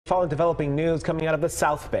Following developing news coming out of the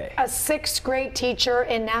South Bay. A sixth grade teacher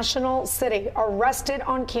in National City arrested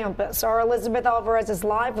on campus. Our Elizabeth Alvarez is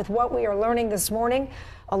live with what we are learning this morning.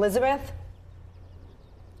 Elizabeth?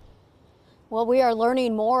 Well, we are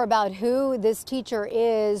learning more about who this teacher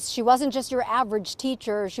is. She wasn't just your average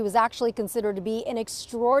teacher. She was actually considered to be an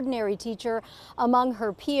extraordinary teacher among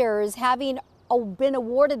her peers, having been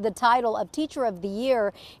awarded the title of Teacher of the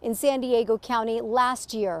Year in San Diego County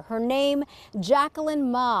last year. Her name, Jacqueline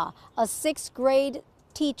Ma, a sixth grade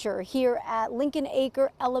teacher here at Lincoln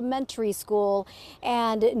Acre Elementary School,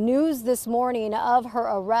 and news this morning of her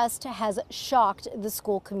arrest has shocked the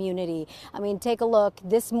school community. I mean, take a look.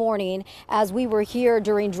 This morning, as we were here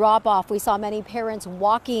during drop-off, we saw many parents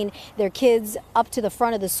walking their kids up to the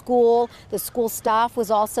front of the school. The school staff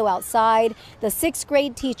was also outside. The sixth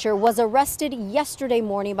grade teacher was arrested yesterday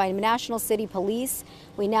morning by National City Police.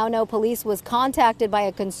 We now know police was contacted by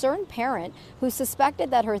a concerned parent who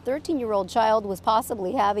suspected that her 13-year-old child was possibly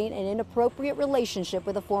having an inappropriate relationship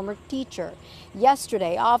with a former teacher.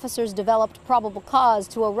 Yesterday, officers developed probable cause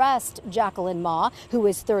to arrest Jacqueline Ma, who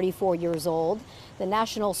is 34 years old. The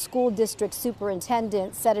National School District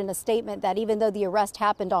Superintendent said in a statement that even though the arrest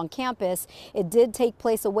happened on campus, it did take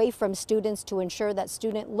place away from students to ensure that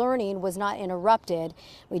student learning was not interrupted.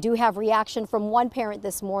 We do have reaction from one parent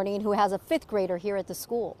this morning who has a fifth grader here at the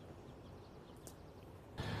school.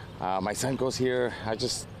 My son goes here. I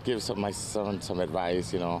just give my son some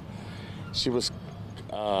advice, you know. She was,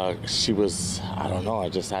 I don't know,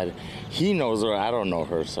 he knows her, I don't know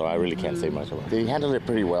her, so I really can't say much about it. They handled it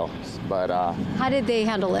pretty well, but... How did they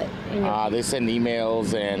handle it? They send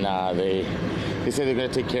emails, and they say they're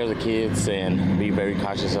going to take care of the kids and be very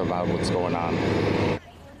cautious about what's going on.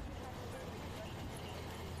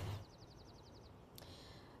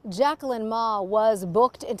 Jacqueline Ma was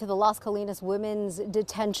booked into the Las Colinas Women's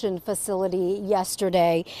Detention Facility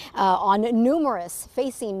yesterday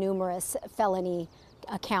facing numerous felony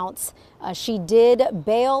accounts. She did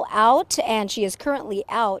bail out, and she is currently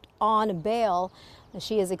out on bail.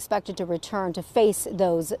 She is expected to return to face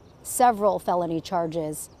those several felony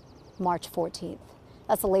charges March 14th.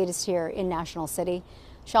 That's the latest here in National City.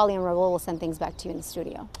 Shali and Raul will send things back to you in the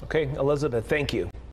studio. Okay, Elizabeth, thank you.